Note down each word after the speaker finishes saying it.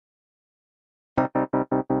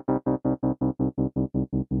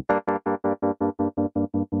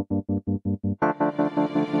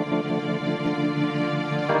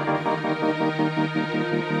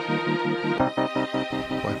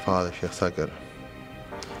father, Sheikh Saqr,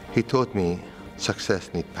 he taught me success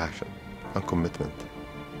needs passion and commitment,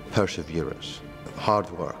 perseverance, hard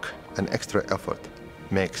work, and extra effort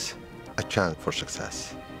makes a chance for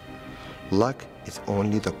success. Luck is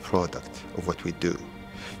only the product of what we do.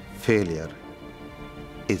 Failure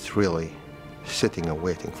is really sitting and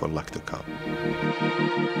waiting for luck to come.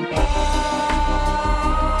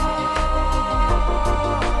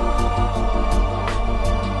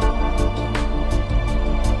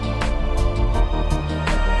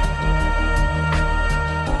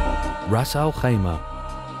 Ras Al Khaimah,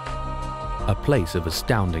 a place of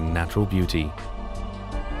astounding natural beauty,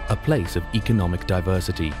 a place of economic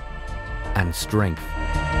diversity and strength,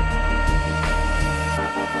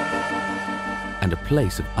 and a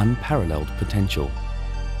place of unparalleled potential.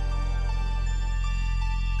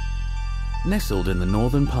 Nestled in the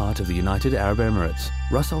northern part of the United Arab Emirates,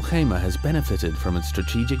 Ras Al Khaimah has benefited from its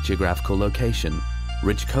strategic geographical location,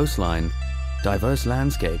 rich coastline, diverse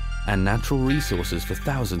landscape, and natural resources for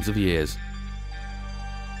thousands of years.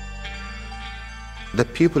 The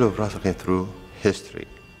people of Ras Al Khaimah through history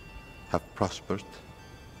have prospered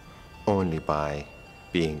only by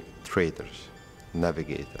being traders,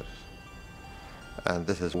 navigators. And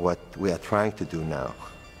this is what we are trying to do now,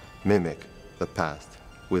 mimic the past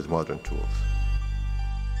with modern tools.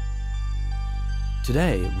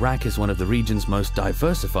 Today, RAK is one of the region's most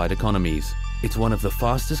diversified economies. It's one of the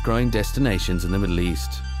fastest growing destinations in the Middle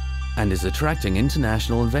East and is attracting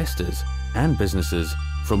international investors and businesses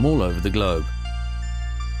from all over the globe.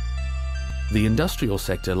 The industrial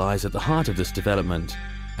sector lies at the heart of this development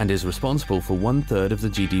and is responsible for 1/3 of the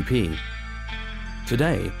GDP.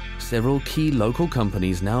 Today, several key local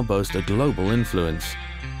companies now boast a global influence.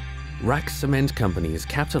 RAK Cement Companies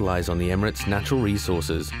capitalize on the Emirates' natural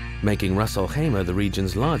resources, making Ras Al Khaimah the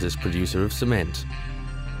region's largest producer of cement.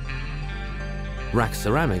 RAK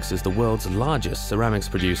Ceramics is the world's largest ceramics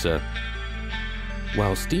producer,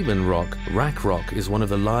 while Stephen Rock, RAK Rock is one of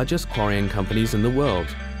the largest quarrying companies in the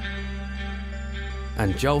world.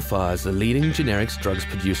 And Julphar is the leading generics drugs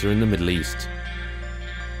producer in the Middle East.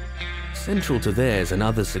 Central to theirs and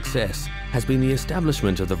others' success has been the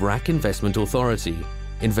establishment of the RAK Investment Authority,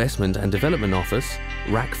 Investment and Development Office,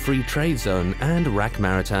 RAK Free Trade Zone and RAK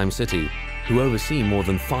Maritime City, who oversee more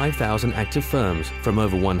than 5,000 active firms from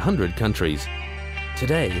over 100 countries.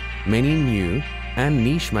 Today, many new and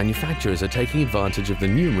niche manufacturers are taking advantage of the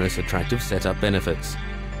numerous attractive setup benefits,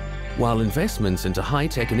 while investments into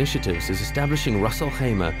high-tech initiatives is establishing Ras Al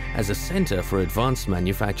Khaimah as a center for advanced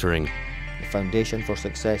manufacturing. The foundation for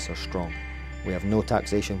success are strong. We have no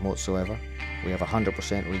taxation whatsoever. We have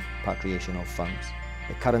 100% repatriation of funds.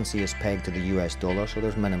 The currency is pegged to the US dollar, so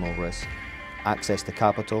there's minimal risk. Access to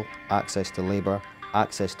capital, access to labour,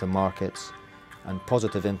 access to markets, and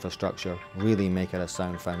positive infrastructure really make it a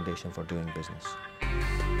sound foundation for doing business.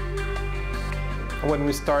 When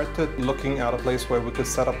we started looking at a place where we could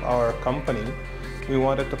set up our company, we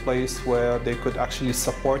wanted a place where they could actually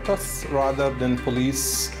support us rather than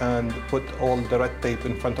police and put all the red tape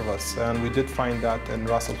in front of us. And we did find that in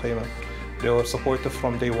Ras Al Khaimah. They were supportive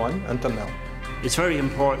from day one until now. It's very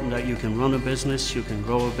important that you can run a business, you can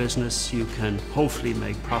grow a business, you can hopefully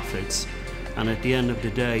make profits. And at the end of the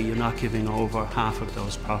day, you're not giving over half of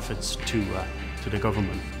those profits to the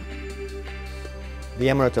government. The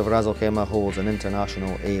Emirate of Ras Al Khaimah holds an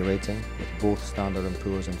international A rating with both Standard &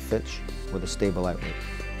 Poor's and Fitch, with a stable outlook.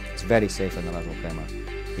 It's very safe in the Ras Al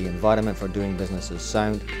Khaimah. The environment for doing business is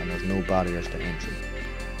sound and there's no barriers to entry.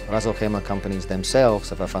 Ras Al Khaimah companies themselves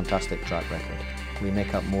have a fantastic track record. We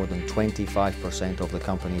make up more than 25% of the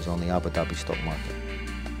companies on the Abu Dhabi stock market.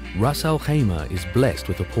 Ras Al Khaimah is blessed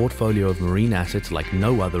with a portfolio of marine assets like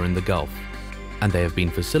no other in the Gulf, and they have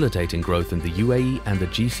been facilitating growth in the UAE and the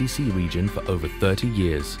GCC region for over 30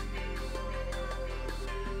 years.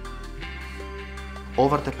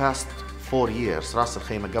 Over the past 4 years, Ras Al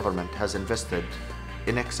Khaimah government has invested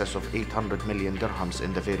in excess of 800 million dirhams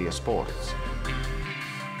in the various ports.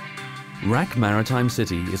 RAK Maritime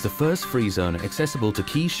City is the first free zone accessible to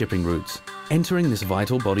key shipping routes. Entering this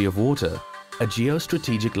vital body of water, a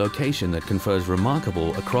geostrategic location that confers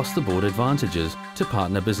remarkable across-the-board advantages to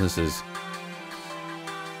partner businesses.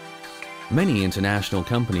 Many international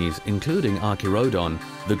companies, including Archirodon,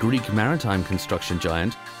 the Greek maritime construction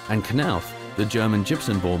giant, and Knauf, the German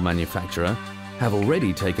gypsum board manufacturer, have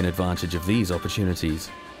already taken advantage of these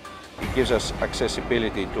opportunities. It gives us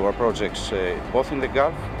accessibility to our projects both in the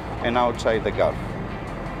Gulf and outside the Gulf.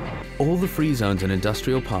 All the free zones and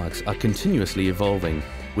industrial parks are continuously evolving,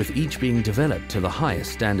 with each being developed to the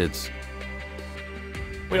highest standards.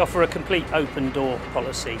 We offer a complete open door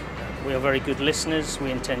policy. We are very good listeners,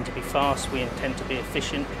 we intend to be fast, we intend to be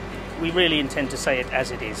efficient, We really intend to say it as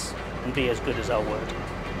it is and be as good as our word.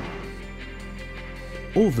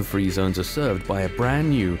 All the free zones are served by a brand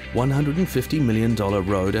new $150 million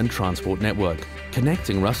road and transport network,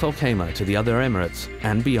 connecting Ras Al Khaimah to the other Emirates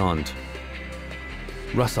and beyond.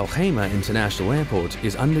 Ras Al Khaimah International Airport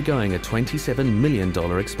is undergoing a $27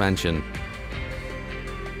 million expansion.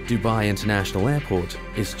 Dubai International Airport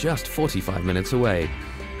is just 45 minutes away.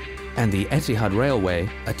 And the Etihad Railway,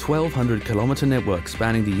 a 1,200-kilometre network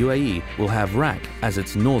spanning the UAE, will have RAK as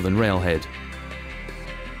its northern railhead.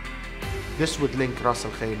 This would link Ras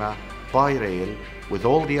Al Khaimah by rail with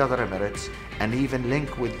all the other Emirates and even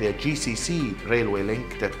link with the GCC railway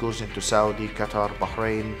link that goes into Saudi, Qatar,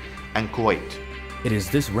 Bahrain and Kuwait. It is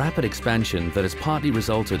this rapid expansion that has partly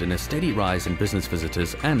resulted in a steady rise in business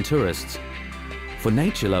visitors and tourists. For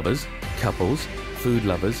nature lovers, couples, food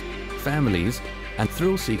lovers, families and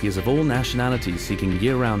thrill seekers of all nationalities seeking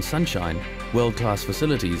year-round sunshine, world-class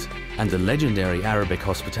facilities and the legendary Arabic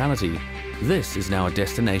hospitality, this is now a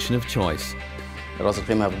destination of choice. Ras Al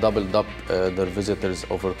Khaimah have doubled up their visitors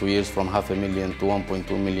over 2 years from 500,000 to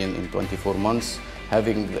 1.2 million in 24 months,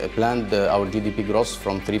 having planned our GDP growth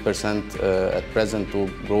from 3% at present to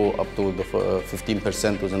grow up to the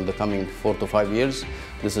 15% within the coming 4 to 5 years.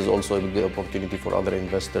 This is also a good opportunity for other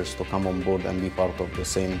investors to come on board and be part of the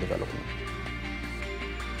same development.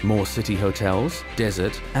 More city hotels,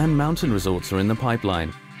 desert and mountain resorts are in the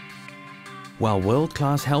pipeline, while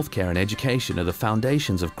world-class healthcare and education are the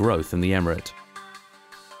foundations of growth in the Emirate.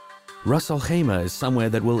 Ras Al Khaimah is somewhere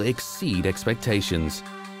that will exceed expectations.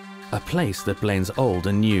 A place that blends old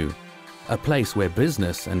and new. A place where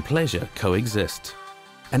business and pleasure coexist.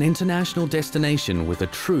 An international destination with a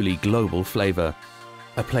truly global flavor.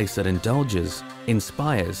 A place that indulges,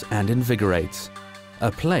 inspires and invigorates.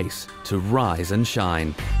 A place to rise and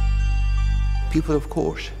shine. People, of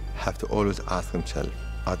course, have to always ask themselves,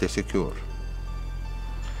 are they secure?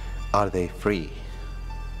 Are they free?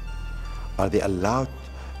 Are they allowed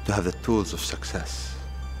to have the tools of success?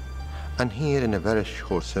 And here, in a very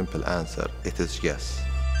short, simple answer, it is yes.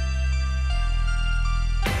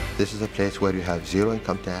 This is a place where you have zero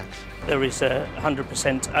income tax. There is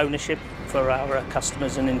 100% ownership for our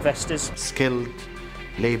customers and investors. Skilled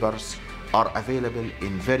laborers are available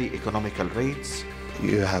in very economical rates.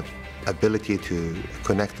 You have ability to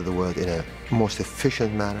connect to the world in a most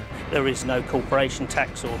efficient manner. There is no corporation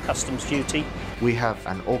tax or customs duty. We have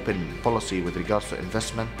an open policy with regards to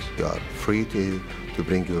investment. You are free to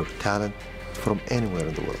bring your talent from anywhere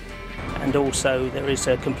in the world. And also there is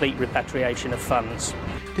a complete repatriation of funds.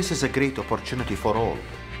 This is a great opportunity for all.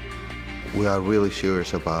 We are really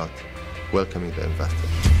serious about welcoming the investors.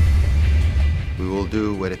 We will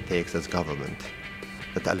do what it takes as government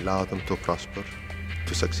that allow them to prosper,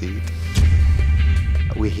 to succeed.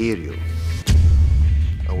 We hear you,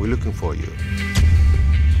 and we're looking for you.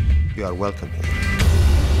 You are welcome here.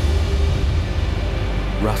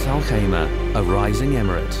 Ras Al Khaimah, a rising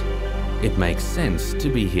emirate. It makes sense to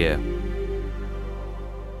be here.